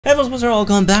Hey folks,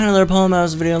 welcome back to another Poem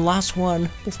Mouse video. Last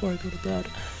one before I go to bed.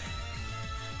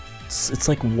 It's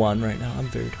like 1 right now. I'm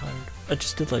very tired. I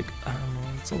just did like, I don't know,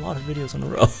 it's a lot of videos in a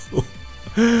row.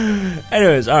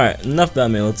 Anyways, alright, enough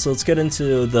about me. Let's get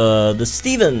into the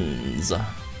Stevens.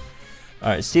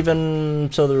 Alright,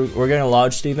 Steven, so we're getting a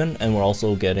Lodge Steven, and we're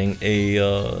also getting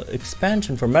a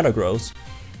expansion for Metagross,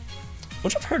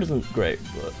 which I've heard isn't great,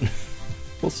 but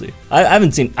we'll see. I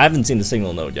haven't seen the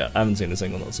single note yet. I haven't seen a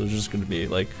single note, so it's just gonna be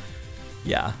like,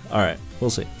 yeah. All right,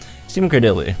 we'll see. Steven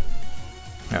Cradily.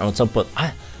 All right, what's up? But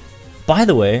by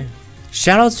the way,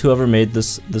 shoutouts to whoever made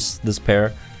this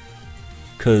pair,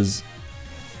 cause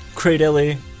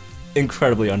Cradily,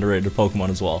 incredibly underrated Pokemon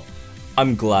as well.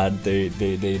 I'm glad they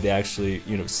actually,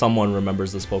 you know, someone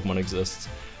remembers this Pokemon exists.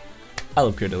 I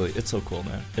love Cradily. It's so cool,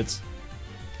 man. It's,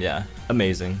 yeah,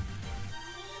 amazing.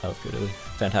 I love Cradily.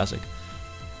 Fantastic.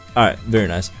 All right, very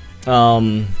nice.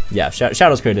 Yeah,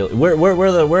 shoutouts Cradily.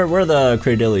 We're the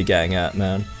Cradily gang at,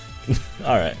 man.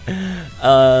 All right.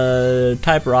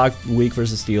 Type Rock, Weak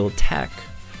versus Steel, Tech,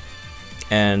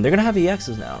 and they're gonna have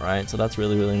EXs now, right? So that's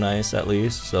really nice, at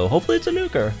least. So hopefully it's a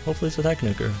nuker. Hopefully it's a Tech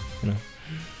nuker. You know.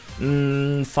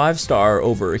 5-star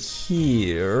over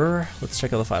here. Let's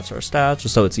check out the 5-star stats,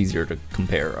 just so it's easier to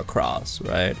compare across,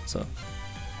 right? So.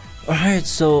 Alright,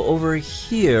 so over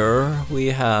here we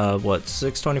have what,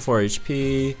 624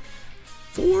 HP,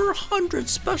 400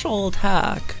 special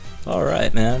attack.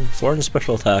 Alright, man, 400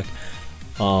 special attack.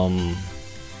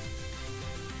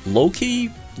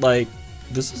 Low-key, like,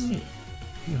 this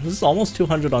is almost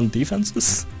 200 on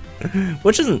defenses,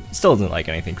 which still isn't like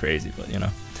anything crazy, but you know.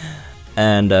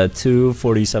 And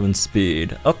 247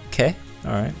 speed. Okay,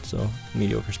 alright, so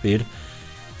mediocre speed.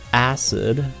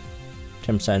 Acid.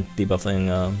 10%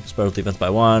 debuffing special defense by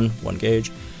 1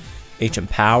 gauge. HM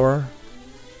power.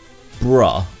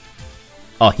 Bruh.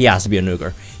 Oh, he has to be a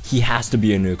nuker. He has to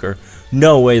be a nuker.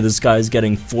 No way this guy's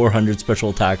getting 400 special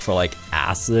attack for like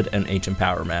acid and HM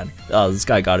power, man. Oh, this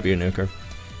guy gotta be a nuker.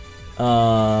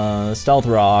 Stealth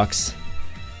rocks.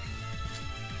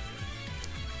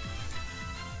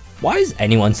 Why is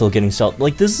anyone still getting stealth?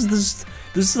 Like this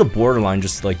is a borderline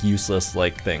just like useless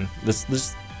like thing.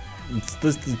 This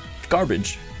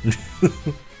garbage.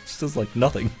 It's just like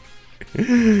nothing.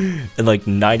 And like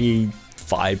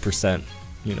 95%,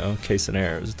 you know, case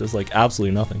scenarios, it does like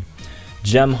absolutely nothing.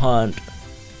 Gem hunt,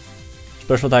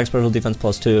 special attack, special defense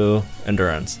 +2,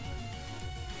 endurance,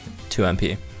 2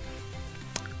 MP.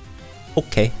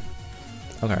 Okay.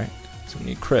 Okay. So we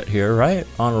need crit here, right?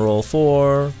 Honor roll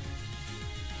 4.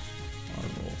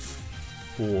 Honor roll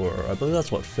 4. I believe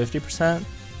that's what, 50%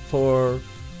 for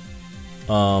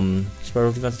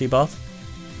special defense debuff.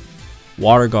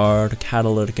 Water guard,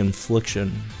 catalytic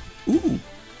infliction. Ooh.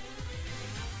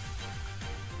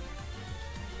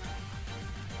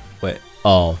 Wait.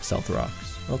 Oh, stealth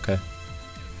rocks. Okay.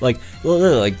 Like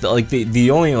the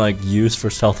only like use for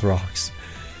stealth rocks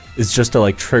is just to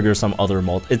like trigger some other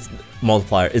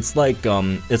multiplier. It's like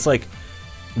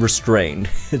restrained.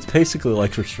 It's basically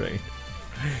like restrained.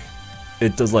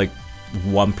 It does like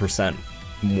 1%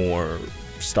 more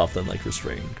stuff than like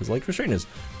restrain, because like restrain is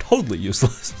totally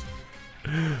useless.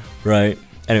 Right,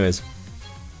 anyways.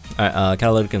 Alright,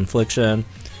 catalytic infliction,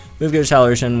 move gauge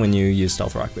acceleration when you use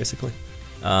stealth rock, basically.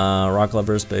 Rock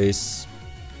lever, space,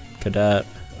 cadet.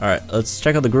 Alright, let's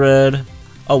check out the grid.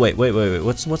 Oh wait,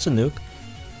 what's a nuke?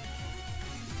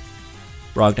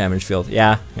 Rock damage field.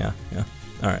 Yeah.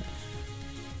 Alright.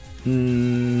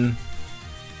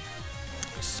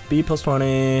 Speed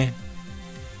 +20.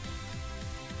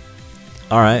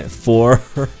 Alright, 4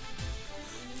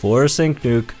 sync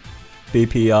nuke,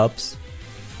 BP ups.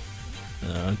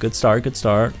 Good start.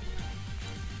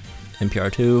 NPR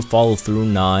 2, follow through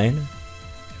 9.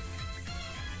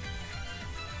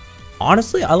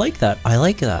 Honestly, I like that.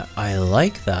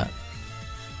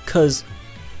 Cause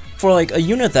for like a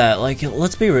unit that, like,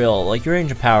 let's be real, like your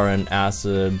range of power and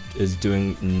acid is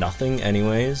doing nothing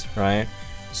anyways, right?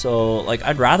 So like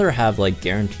I'd rather have like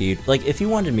guaranteed, like if you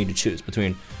wanted me to choose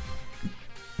between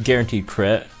guaranteed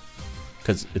crit,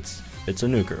 because it's a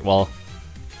nuker. Well,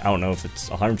 I don't know if it's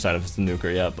 100% if it's a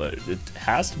nuker yet, but it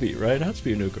has to be, right? It has to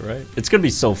be a nuker, right? It's gonna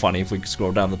be so funny if we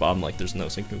scroll down the bottom, like there's no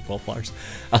sync nuke multipliers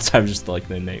outside of just like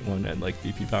the innate one and like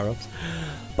BP power ups.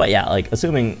 But yeah, like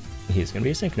assuming he's gonna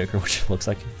be a sync nuker, which looks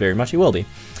like very much he will be.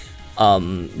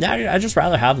 Yeah, I just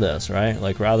rather have this, right?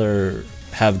 Like rather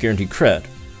have guaranteed crit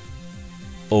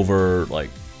over like,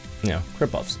 you know,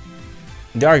 crit buffs.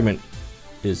 The argument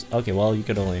is, okay, well,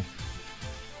 you're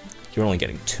only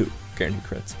getting 2 guaranteed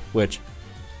crits, which,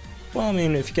 well, I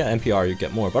mean, if you get NPR, you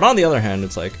get more. But on the other hand,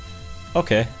 it's like,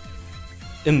 okay,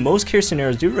 in most case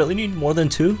scenarios, do you really need more than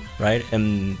 2, right?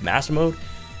 In master mode,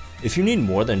 if you need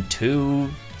more than 2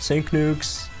 sync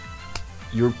nukes,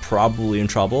 you're probably in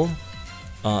trouble.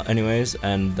 Anyways,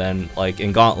 and then like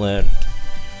in Gauntlet,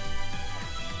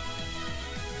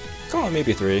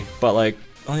 maybe 3, but like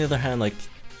on the other hand, like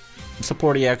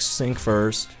support EX sync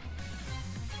first,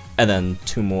 and then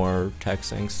 2 more tech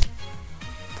syncs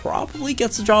probably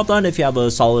gets the job done if you have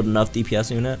a solid enough DPS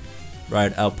unit,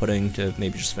 right? Outputting to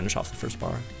maybe just finish off the first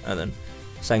bar, and then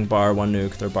second bar 1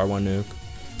 nuke, third bar 1 nuke.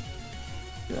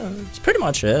 Yeah, that's pretty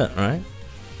much it, right?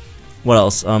 What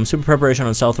else? Super preparation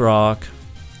on Stealth Rock.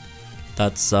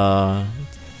 That's yeah,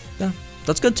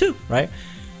 that's good too, right?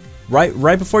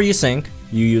 Right before you sync,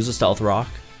 you use a Stealth Rock.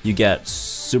 You get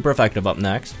super effective up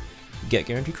next. You get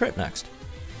guaranteed crit next.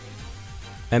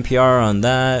 NPR on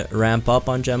that. Ramp up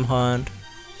on Gem Hunt.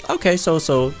 Okay,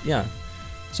 so yeah,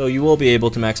 so you will be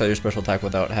able to max out your special attack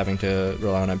without having to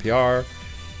rely on NPR.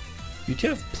 You do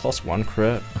have +1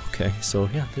 crit. Okay, so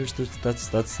yeah,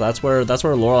 that's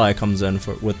where Lorelei comes in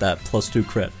with that +2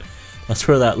 crit. That's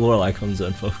where that Lorelei comes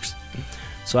in, folks.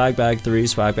 Swag bag 3,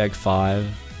 swag bag 5.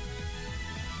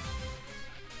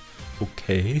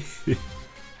 Okay.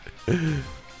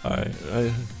 Alright.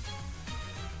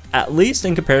 At least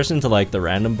in comparison to like the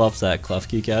random buffs that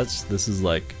Klefki gets, this is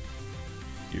like,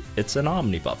 it's an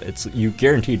Omni buff. It's you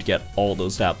guaranteed to get all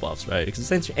those stat buffs, right? Because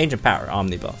it's Ancient Power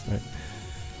Omni buff, right?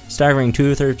 Staggering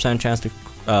 2, 30% chance to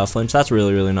flinch. That's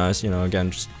really, really nice. You know,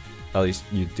 again, just at least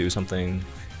you do something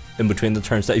in between the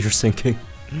turns that you're sinking.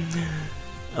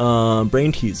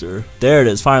 Brain teaser. There it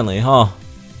is, finally, huh?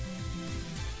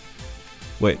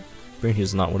 Wait, brain teaser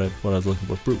is not what I was looking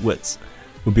for. Brute wits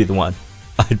would be the one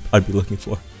I'd be looking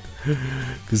for.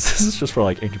 Because this is just for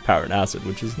like Ancient Power and Acid,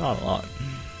 which is not a lot.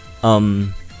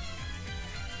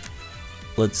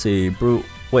 Let's see, brute.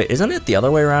 Wait, isn't it the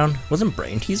other way around? Wasn't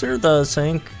brain teaser the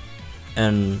sync?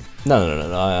 And no,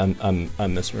 I'm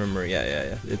misremembering.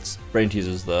 Yeah. It's brain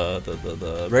teaser's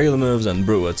the regular moves, and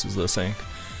brute wits is the sync.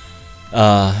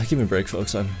 Give me a break,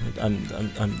 folks. I'm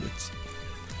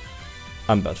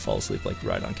about to fall asleep like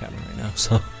right on camera right now.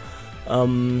 So,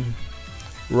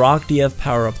 Rock DF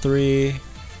power up 3.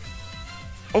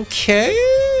 Okay.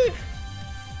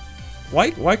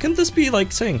 Why couldn't this be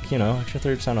like sync? You know, extra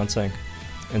 30% on sync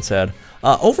instead.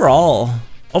 Overall,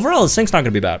 the sync's not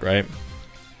gonna be bad, right?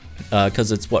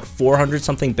 Because it's what, 400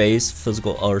 something base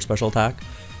physical or special attack.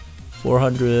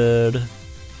 400.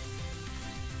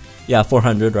 Yeah,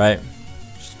 400, right?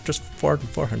 Just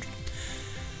 400.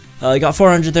 You got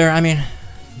 400 there. I mean,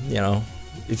 you know,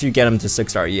 if you get him to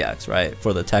 6-star EX, right,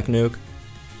 for the tech nuke,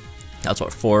 that's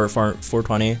what,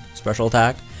 420 special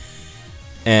attack,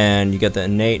 and you get the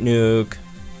innate nuke.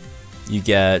 You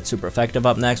get super effective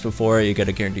up next before you get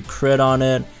a guaranteed crit on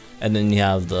it, and then you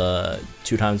have the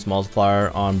 2x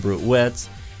multiplier on brute wits,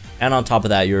 and on top of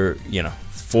that, you're, you know,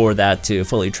 for that to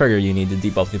fully trigger, you need to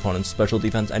debuff the opponent's special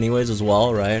defense anyways as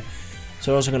well, right?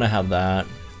 So you're also gonna have that.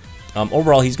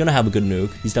 Overall, he's gonna have a good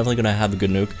nuke. He's definitely gonna have a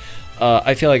good nuke.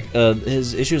 I feel like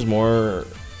his issue is more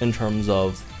in terms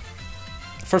of,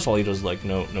 first of all, he does like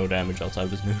no damage outside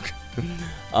of his nuke,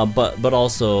 but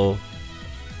also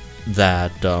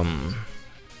that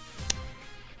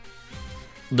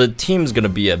the team's gonna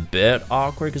be a bit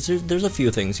awkward because there's a few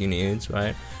things he needs,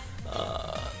 right?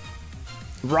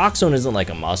 Rock Zone isn't like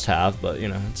a must-have, but you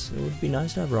know, it would be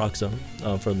nice to have Rock Zone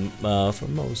for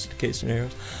most case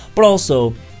scenarios. But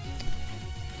also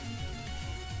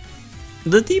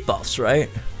the debuffs, right?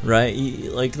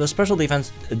 Like the special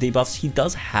defense debuffs, he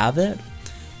does have it,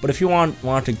 but if you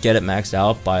want to get it maxed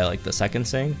out by like the second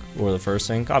sync or the first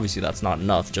sync, obviously that's not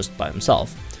enough just by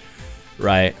himself,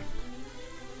 right?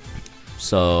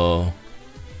 So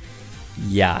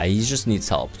yeah, he just needs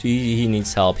help. He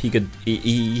needs help.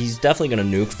 He's definitely gonna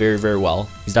nuke very, very well.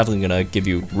 He's definitely gonna give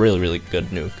you really, really good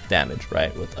nuke damage,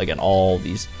 right? With again all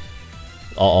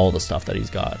the stuff that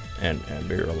he's got, and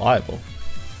very reliable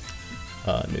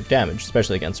nuke damage,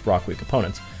 especially against rock weak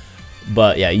opponents.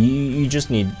 But yeah, you just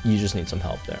need some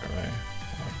help there, right?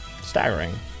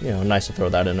 Staggering, you know, nice to throw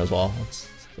that in as well.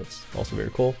 That's also very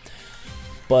cool.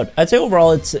 But I'd say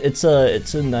overall, it's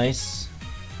a nice,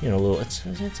 you know, little it's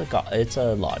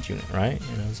a lodge unit, right?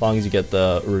 You know, as long as you get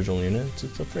the original unit,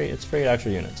 it's a free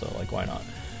extra unit, so like why not?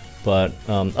 But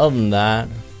other than that,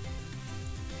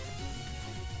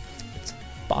 it's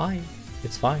fine.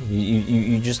 It's fine.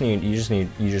 You just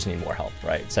need more help,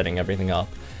 right? Setting everything up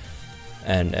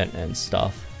and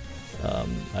stuff.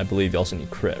 I believe you also need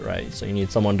crit, right? So you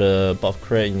need someone to buff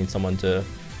crit. You need someone to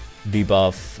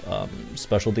debuff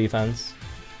special defense.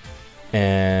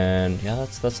 And yeah,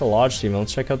 that's the lodge Steven.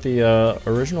 Let's check out the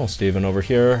original Steven over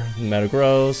here.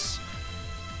 Metagross.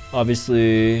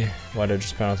 Obviously, why did I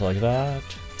just pronounce it like that?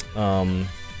 Well,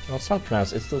 it's not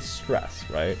pronounced, it's the stress,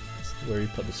 right? It's where you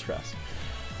put the stress.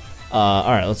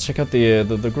 Alright, let's check out the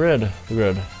grid. The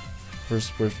grid.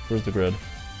 Where's the grid?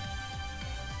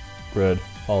 Grid.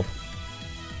 Help.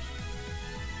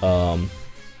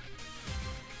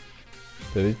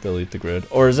 Did they delete the grid?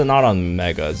 Or is it not on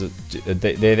Mega? Is it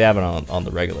they have it on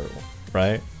the regular one,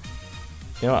 right?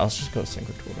 You know what, let's just go sync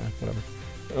tool, man. Whatever.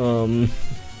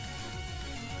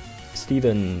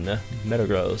 Steven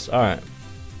Metagross. Alright.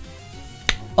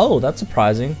 Oh, that's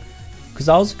surprising. Because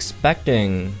I was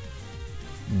expecting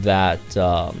that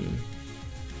I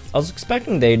was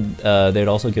expecting they'd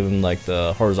also give him like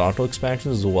the horizontal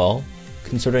expansions as well.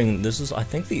 Considering this is, I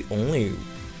think, the only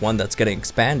one that's getting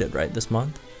expanded right this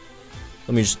month.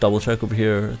 Let me just double check over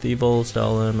here. Thievel,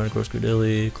 Stalin, Metagross,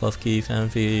 Cradily, Klufki,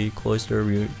 Fanfi, Cloister,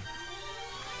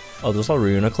 oh, there's all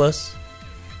Reuiniclus?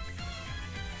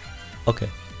 Okay,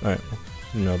 alright, well,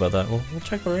 you know about that. Well, we'll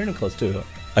check for Reuiniclus too,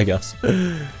 I guess.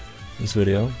 This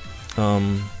video.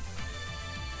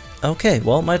 Okay,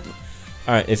 well,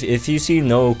 alright, if you see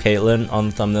no Caitlyn on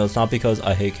the thumbnail, it's not because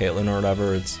I hate Caitlyn or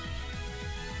whatever, it's...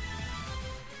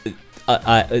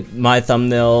 my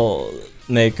thumbnail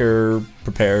maker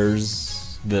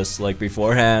prepares this like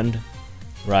beforehand,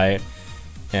 right?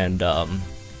 And I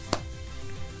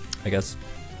guess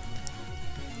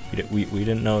we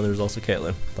didn't know there's also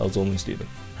Caitlyn. That was only Steven.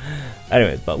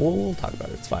 Anyways, but we'll talk about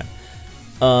it. It's fine.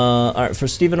 Alright, for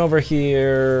Steven over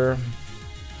here,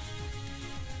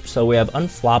 so we have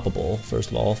Unflappable first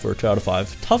of all for 2 out of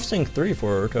 5. Tough Sync 3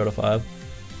 for 2 out of 5.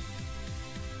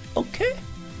 Okay.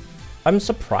 I'm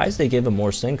surprised they gave him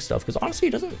more sync stuff, because honestly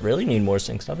he doesn't really need more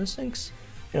sync stuff. His syncs,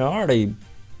 you know, already,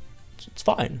 it's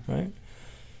fine, right?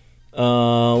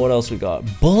 What else we got?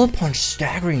 Bullet Punch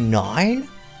staggering 9?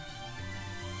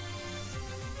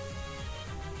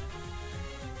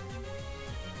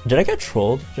 Did I get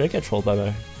trolled? Did I get trolled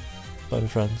by my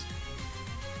friends?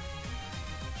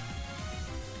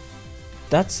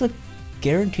 That's a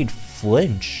guaranteed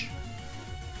flinch.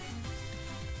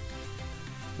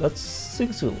 That's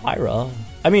 6 with Lyra.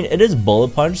 I mean, it is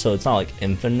Bullet Punch, so it's not like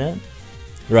infinite,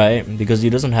 right? Because he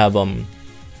doesn't have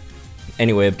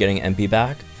any way of getting MP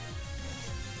back.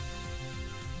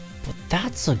 But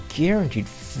that's a guaranteed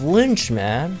flinch,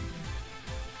 man.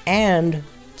 And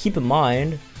keep in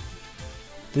mind,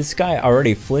 this guy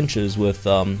already flinches with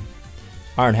Iron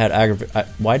Head aggravation.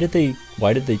 Why did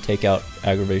they take out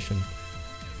aggravation?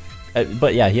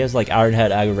 But yeah, he has like Iron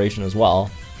Head aggravation as well,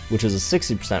 which is a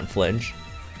 60% flinch.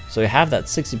 So you have that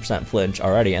 60% flinch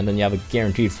already, and then you have a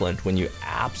guaranteed flinch when you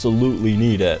absolutely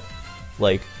need it.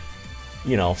 Like,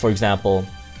 you know, for example,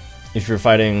 if you're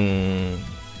fighting,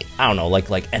 I don't know, like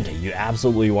Entei, you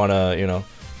absolutely want to, you know,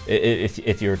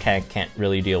 if your tank can't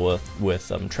really deal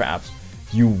with traps,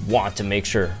 you want to make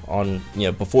sure on, you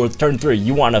know, before turn 3,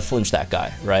 you want to flinch that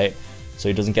guy, right? So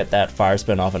he doesn't get that fire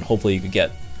spin off, and hopefully you could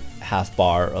get half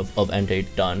bar of Entei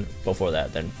done before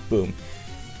that. Then boom,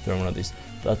 throw one of these.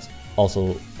 That's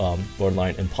also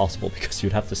borderline impossible because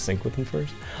you'd have to sync with him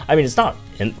first. I mean, it's not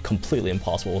completely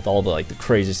impossible with all the like the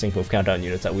crazy sync with countdown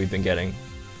units that we've been getting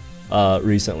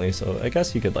recently. So I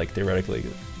guess you could like theoretically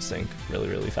sync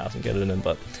really fast and get it in.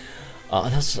 But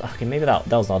that's okay. Maybe that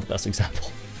was not the best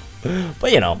example.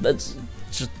 But you know, that's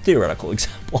just a theoretical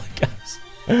example, I guess.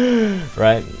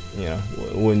 Right? You know,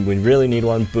 when we really need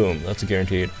one, boom, that's a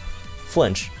guaranteed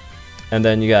flinch. And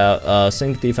then you got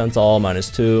sync defense all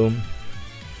 -2.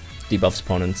 Debuffs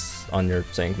opponents on your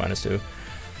sync -2.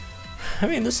 I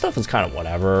mean, this stuff is kind of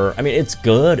whatever. I mean, it's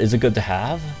good. Is it good to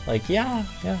have? Like, yeah,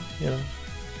 you know.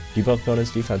 Debuff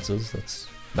opponents defenses, that's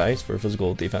nice for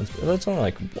physical defense, but that's only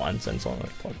like once, and it's only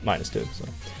like -2, so.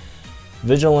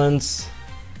 Vigilance.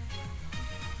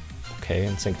 Okay,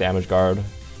 and sync damage guard,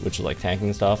 which is like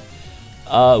tanking stuff.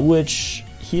 Which,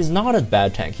 he's not a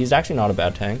bad tank. He's actually not a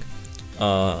bad tank.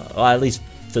 Well, at least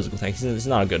physical tank. He's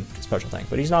not a good special tank,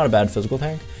 but he's not a bad physical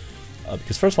tank.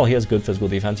 Because first of all, he has good physical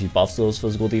defense. He buffs those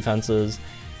physical defenses,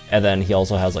 and then he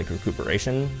also has like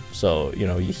recuperation. So you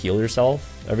know, you heal yourself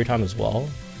every time as well.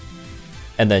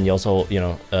 And then you also, you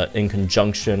know, in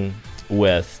conjunction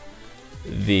with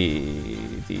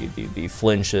the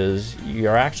flinches,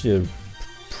 you're actually a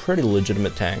pretty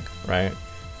legitimate tank, right?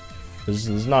 This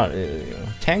is not, you know,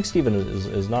 Tank Steven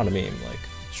is not a meme. Like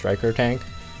striker tank,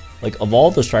 like of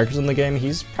all the strikers in the game,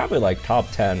 he's probably like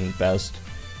top 10 best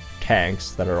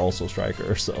tanks that are also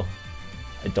strikers. So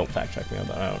I don't fact check me on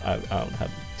that. I don't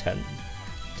have 10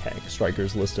 tank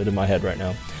strikers listed in my head right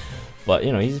now, but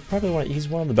you know, he's probably he's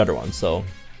one of the better ones. So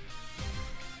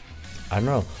I don't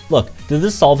know. Look, did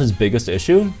this solve his biggest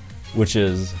issue, which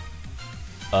is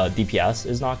DPS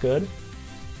is not good?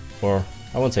 or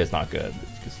I wouldn't say it's not good,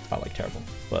 because it's not like terrible,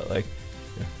 but like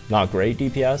not great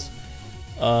DPS.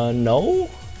 No,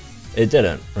 it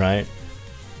didn't, right?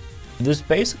 This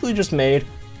basically just made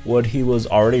what he was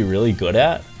already really good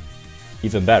at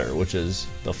even better, which is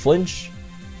the flinch,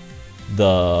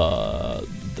 the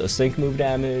sync move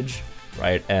damage,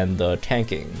 right, and the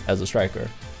tanking as a striker.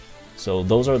 So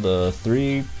those are the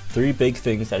three big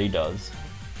things that he does,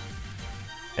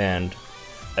 and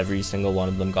every single one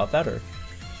of them got better.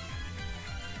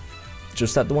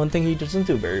 Just that the one thing he doesn't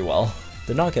do very well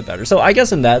did not get better. So I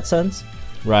guess in that sense,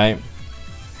 right,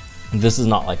 this is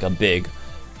not like a big,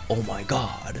 oh my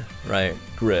god, right,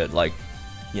 grid, like,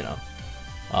 you know,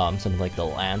 something like the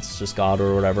Lance just got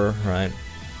or whatever, right?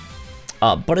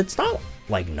 But it's not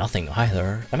like nothing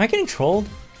either. Am I getting trolled?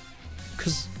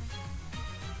 Cause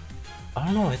I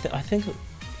don't know. I think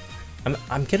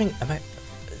I'm getting.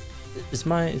 Is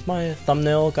my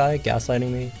thumbnail guy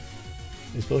gaslighting me?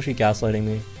 Is Boshi gaslighting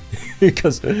me?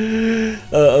 Because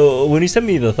when he sent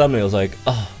me the thumbnail, I was like,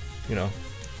 oh, you know,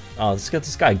 oh,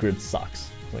 this guy grid sucks.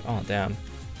 I was like, oh damn.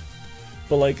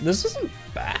 But like, this isn't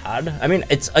bad. I mean,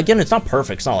 it's not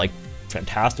perfect. It's not like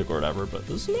fantastic or whatever, but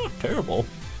this is not terrible.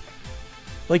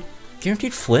 Like,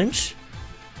 guaranteed flinch?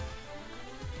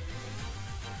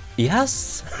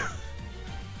 Yes.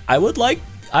 I would like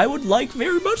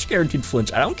very much guaranteed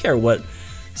flinch. I don't care what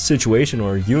situation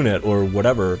or unit or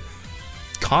whatever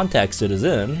context it is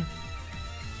in.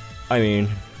 I mean,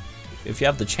 if you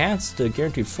have the chance to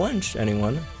guaranteed flinch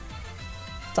anyone,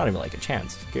 it's not even like a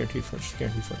chance. Guaranteed flinch,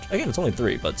 guaranteed flinch. Again, it's only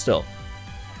 3, but still,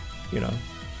 you know,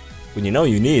 when you know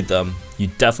you need them, you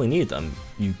definitely need them.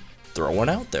 You throw one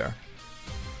out there.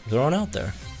 Throw one out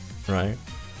there, right?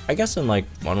 I guess in like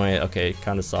one way, okay,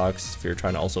 kind of sucks if you're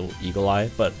trying to also eagle eye,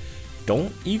 but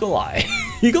don't eagle eye.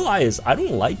 Eagle eye is,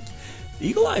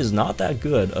 eagle eye is not that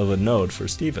good of a node for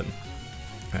Steven.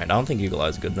 Right, I don't think eagle eye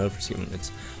is a good node for Steven.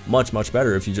 It's much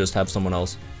better if you just have someone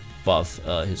else buff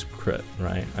his crit,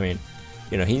 right? I mean,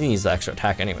 you know, he needs the extra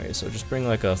attack anyway, so just bring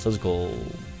like a physical,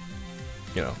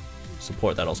 you know,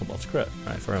 support that also buffs crit,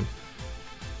 right, for him.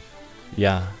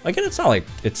 Yeah, again, it's not like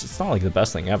the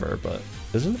best thing ever, but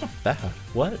this is not bad.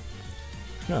 What?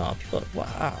 No, people,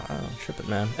 wow, trip it,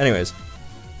 man. Anyways,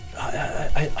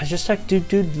 I just checked,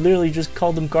 dude literally just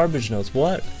called them garbage notes.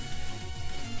 What?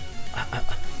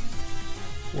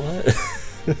 What?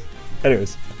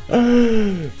 Anyways,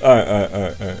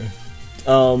 alright.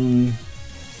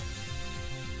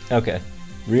 Okay,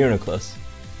 Reuiniclus.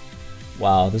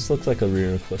 Wow, this looks like a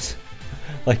Reuiniclus.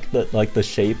 like the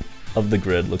shape of the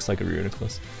grid looks like a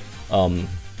Reuiniclus.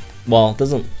 Well, it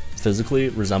doesn't physically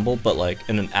resemble, but like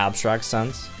in an abstract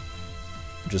sense,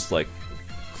 just like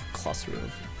a cluster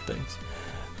of things.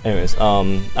 Anyways, all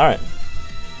right,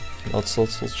 let's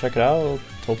check it out.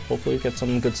 Hopefully get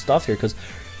some good stuff here, because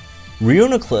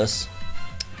Reuiniclus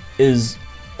is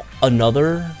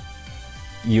another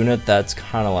unit that's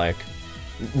kind of like,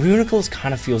 Reuiniclus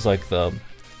kind of feels like the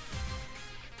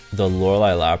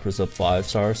Lorelei Lapras of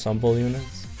 5-star Stumble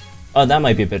units. Oh, that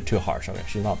might be a bit too harsh. I mean,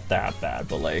 she's not that bad,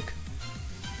 but like,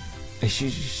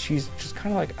 she's just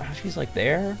kind of like, she's like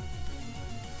there.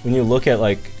 When you look at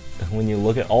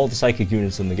all the psychic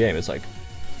units in the game, it's like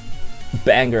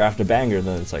banger after banger.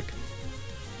 Then it's like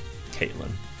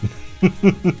Caitlyn,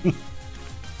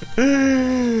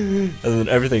 and then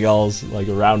everything else like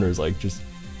around her is like just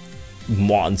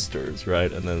monsters,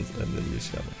 right? And then you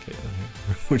just have like Caitlyn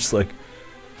here, which is like,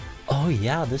 oh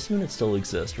yeah, this unit still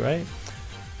exists, right?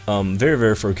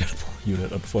 Very forgettable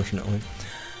unit, unfortunately.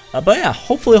 But yeah,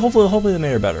 hopefully they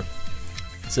made her better.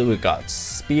 So we've got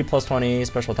speed plus 20,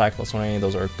 special attack plus 20.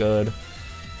 Those are good.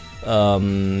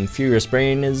 Furious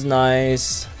Brain is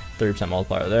nice. 30%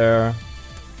 multiplier there.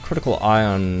 Critical Eye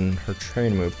on her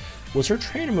train move. Was her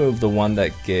train move the one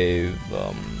that gave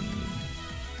that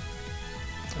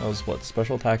was what,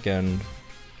 special attack and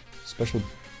special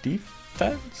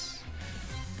defense?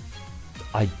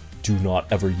 I do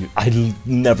not ever use. I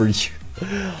never use.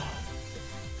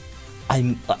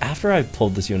 After I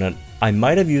pulled this unit, I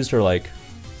might have used her like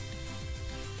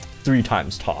 3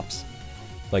 times tops,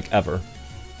 like ever.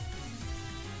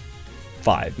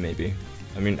 5 maybe.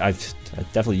 I mean, I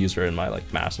definitely used her in my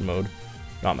like master mode,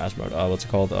 not master mode. What's it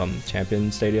called?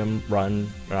 Champion Stadium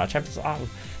run, or not Champions.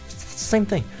 Same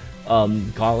thing.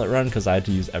 Gauntlet run, because I had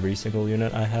to use every single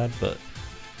unit I had, but.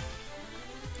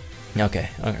 Okay,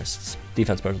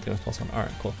 defense special defense plus 1.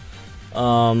 Alright, cool.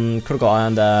 Critical Eye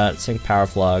on that, Sync Power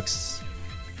Flux,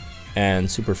 and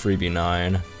Super Freebie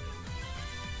 9.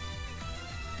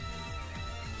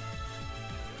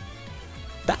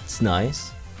 That's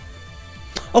nice.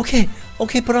 Okay,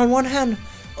 but on one hand,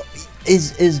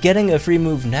 is getting a free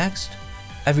move next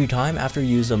every time after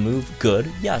you use a move,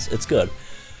 good. Yes, it's good.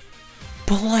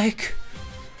 But like,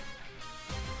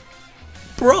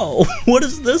 bro, what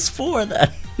is this for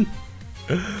then?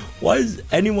 Why is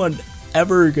anyone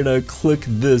ever gonna click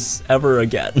this ever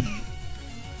again?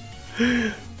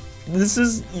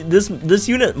 This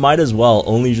unit might as well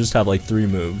only just have like 3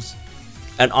 moves.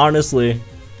 And honestly,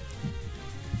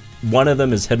 one of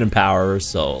them is hidden power,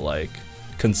 so like,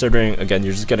 considering again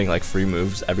you're just getting like free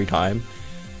moves every time,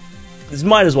 this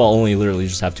might as well only literally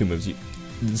just have 2 moves.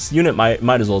 This unit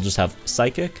might as well just have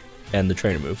psychic and the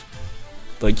trainer move.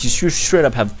 Like, you straight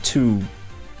up have 2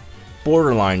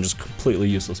 borderline just completely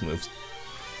useless moves.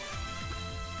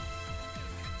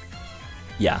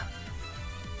 Yeah.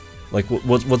 Like,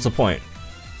 what's the point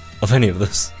of any of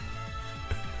this?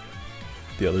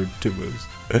 The other 2 moves.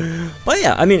 But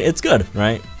yeah, I mean, it's good,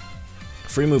 right?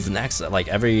 Free move next, like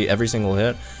every single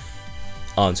hit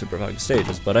on super effective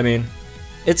stages. But I mean,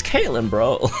 it's Caitlyn,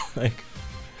 bro. Like,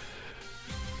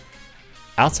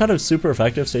 outside of super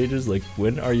effective stages, like,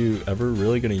 when are you ever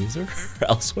really gonna use her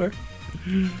elsewhere?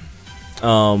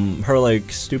 Her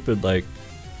like stupid like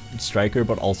striker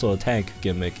but also a tank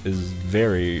gimmick is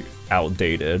very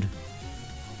outdated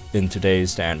in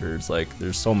today's standards. Like,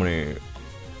 there's so many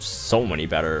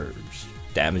better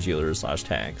damage healers slash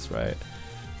tanks, right?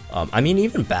 I mean,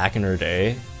 even back in her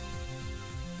day,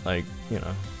 like, you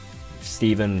know,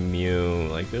 Steven, Mew,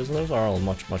 like, those are all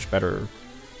much better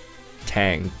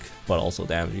tank but also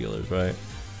damage healers, right?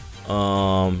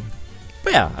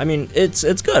 But yeah, I mean, it's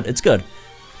good. It's good.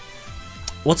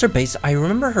 What's her base? I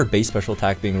remember her base special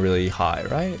attack being really high,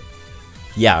 right?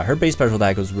 Yeah, her base special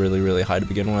attack was really high to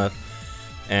begin with.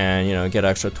 And, you know, get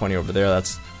extra 20 over there,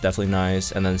 that's definitely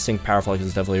nice. And then Sync Power Flex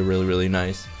is definitely really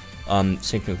nice.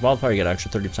 Sync Nuke Multiplier, you get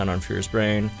extra 30% on Furious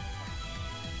Brain.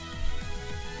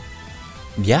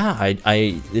 Yeah,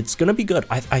 it's gonna be good.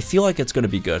 I feel like it's gonna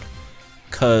be good.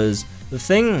 Cause the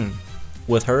thing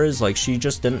with her is, like, she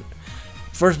just didn't...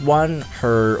 First one,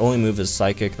 her only move is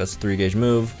Psychic, that's a 3-gauge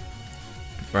move.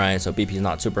 Right, so BP is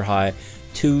not super high.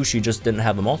 2, she just didn't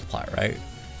have a multiplier, right?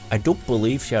 I don't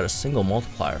believe she had a single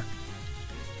multiplier.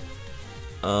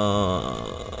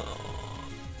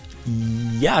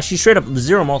 Yeah, she straight up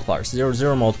 0 multipliers,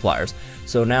 0 multipliers.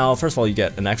 So now, first of all, you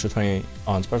get an extra 20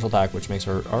 on special attack, which makes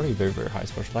her already very high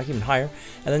special attack, even higher.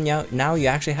 And then now you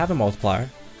actually have a multiplier,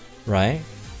 right?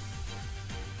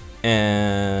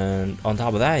 And on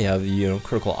top of that, you have, you know,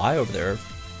 Critical Eye over there,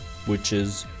 which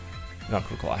is not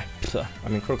Critical Eye. I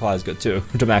mean, Critical Eye is good too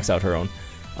to max out her own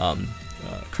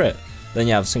crit. Then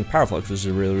you have Sync Power Flex, which is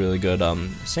a really good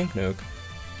sync nuke.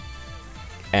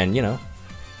 And, you know,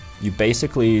 you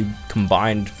basically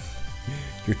combined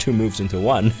your 2 moves into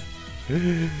one,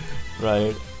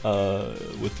 right?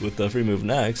 With the free move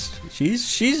next,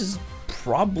 she's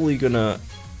probably gonna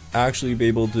actually be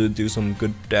able to do some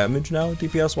good damage now,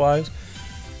 DPS wise.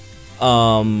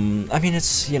 I mean,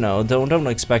 it's, you know, don't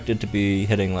expect it to be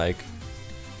hitting like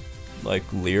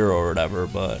Lyra or whatever,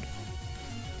 but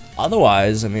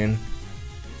otherwise, I mean,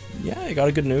 yeah, you got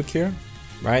a good nuke here,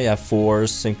 right? You have 4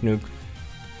 sync nuke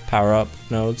power up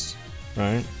nodes,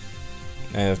 right?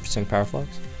 And you have sync power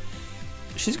flex.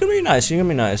 She's gonna be nice. She's gonna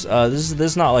be nice. This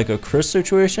is not like a Chris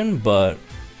situation, but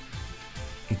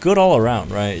good all around,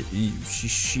 right?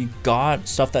 She got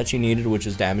stuff that she needed, which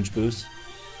is damage boost.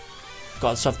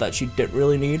 Got stuff that she didn't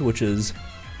really need, which is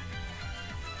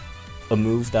a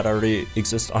move that already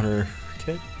exists on her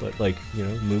kit, but, like, you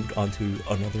know, moved onto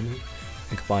another move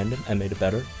and combined it and made it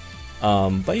better.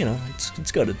 But, you know,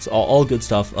 it's good. It's all good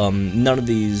stuff. None of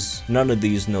these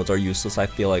nodes are useless. I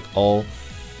feel like all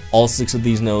 6 of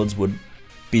these nodes would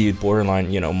be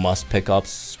borderline, you know, must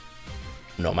pickups,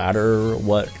 no matter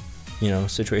what, you know,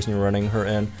 situation you're running her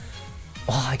in.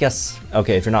 Well, I guess,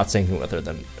 okay, if you're not syncing with her,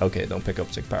 then okay, don't pick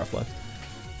up Sync Power Flex.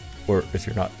 Or if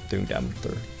you're not doing damage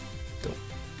with her, don't.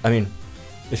 I mean,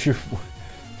 if you're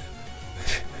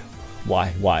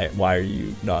why are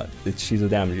you not? She's a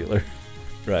damage healer,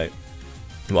 right?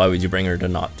 Why would you bring her to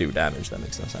not do damage? That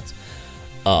makes no sense.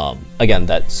 Again,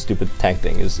 that stupid tank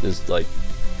thing is like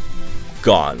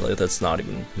gone. Like, that's not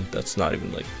even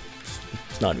like,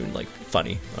 it's not even like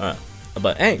funny.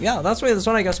 But hey, yeah, that's this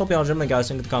one, I guess. Hope y'all enjoyed, guys.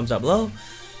 Think in the comments down below.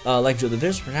 Like to do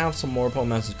this for now, some more Pokemon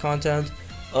Masters content.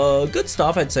 Good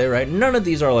stuff, I'd say, right? None of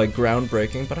these are like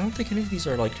groundbreaking, but I don't think any of these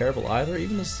are like terrible either.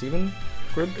 Even the Steven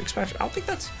Grid expansion,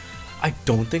 I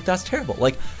don't think that's terrible.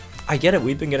 Like, I get it.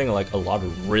 We've been getting like a lot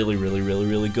of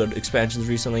really good expansions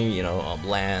recently. You know,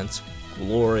 Lance,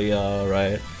 Gloria,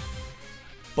 right?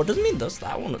 But doesn't mean that's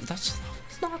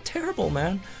not terrible,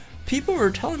 man. People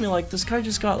were telling me like this guy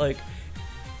just got like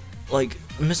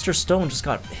Mr. Stone just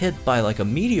got hit by like a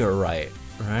meteorite,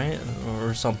 right?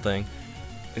 Or something.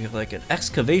 Like an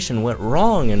excavation went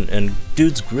wrong and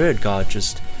dude's grid got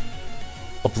just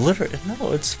obliterated.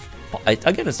 No, it's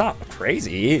again, it's not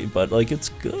crazy, but like it's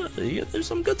good. There's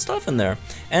some good stuff in there.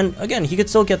 And again, he could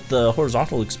still get the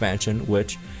horizontal expansion,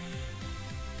 which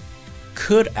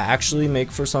could actually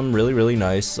make for some really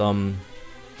nice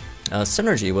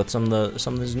synergy with some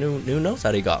of his new notes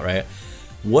that he got, right?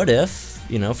 What if,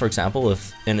 you know, for example,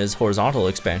 if in his horizontal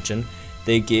expansion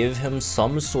they gave him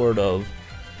some sort of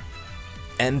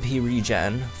MP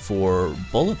regen for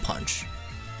bullet punch?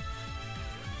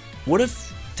 What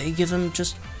if they give him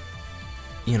just,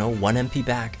 you know, 1 MP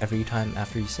back every time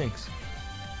after he sinks?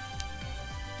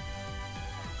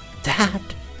 That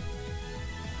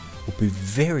will be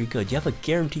very good. You have a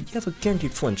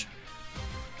guaranteed flinch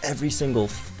every single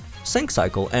sink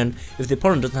cycle, and if the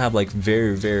opponent doesn't have like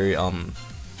very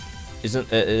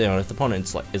isn't you know, if the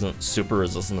opponent's like isn't super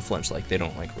resistant to flinch, like they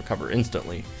don't like recover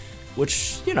instantly,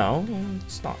 which, you know,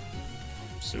 it's not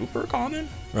super common,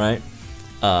 right?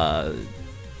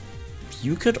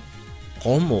 You could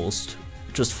almost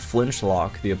just flinch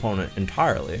lock the opponent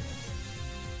entirely,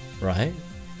 right?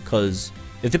 Because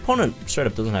if the opponent straight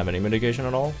up doesn't have any mitigation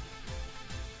at all,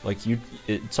 like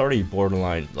it's already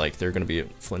borderline, like they're gonna be a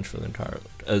flinch for the entire,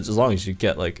 as long as you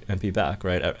get like MP back,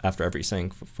 right, after every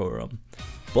sink for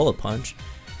bullet punch.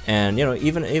 And you know,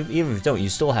 even if you don't, you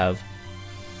still have,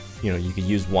 you know, you could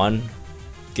use 1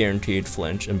 guaranteed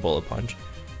flinch in bullet punch,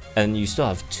 and you still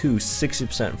have 2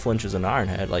 60% flinches in Iron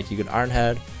Head. Like you could Iron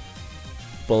Head,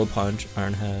 bullet punch,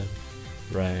 Iron Head,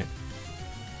 right?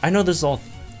 I know this is all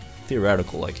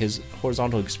theoretical, like his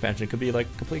horizontal expansion could be like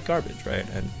complete garbage, right?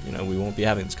 And you know, we won't be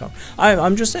having this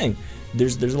I'm just saying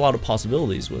there's a lot of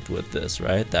possibilities with this,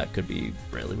 right? That could be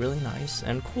really nice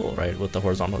and cool, right, with the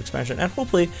horizontal expansion, and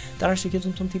hopefully that actually gives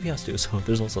him some DPS too. So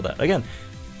there's also that. Again,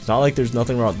 it's not like there's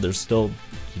nothing wrong. He still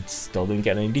didn't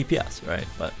get any DPS, right?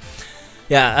 But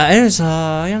yeah, anyways,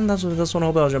 yeah, that's one. I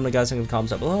hope I'll jump the guys in the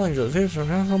comments down below. Enjoy the video.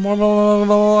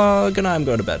 Good night. I'm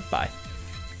going to bed. Bye.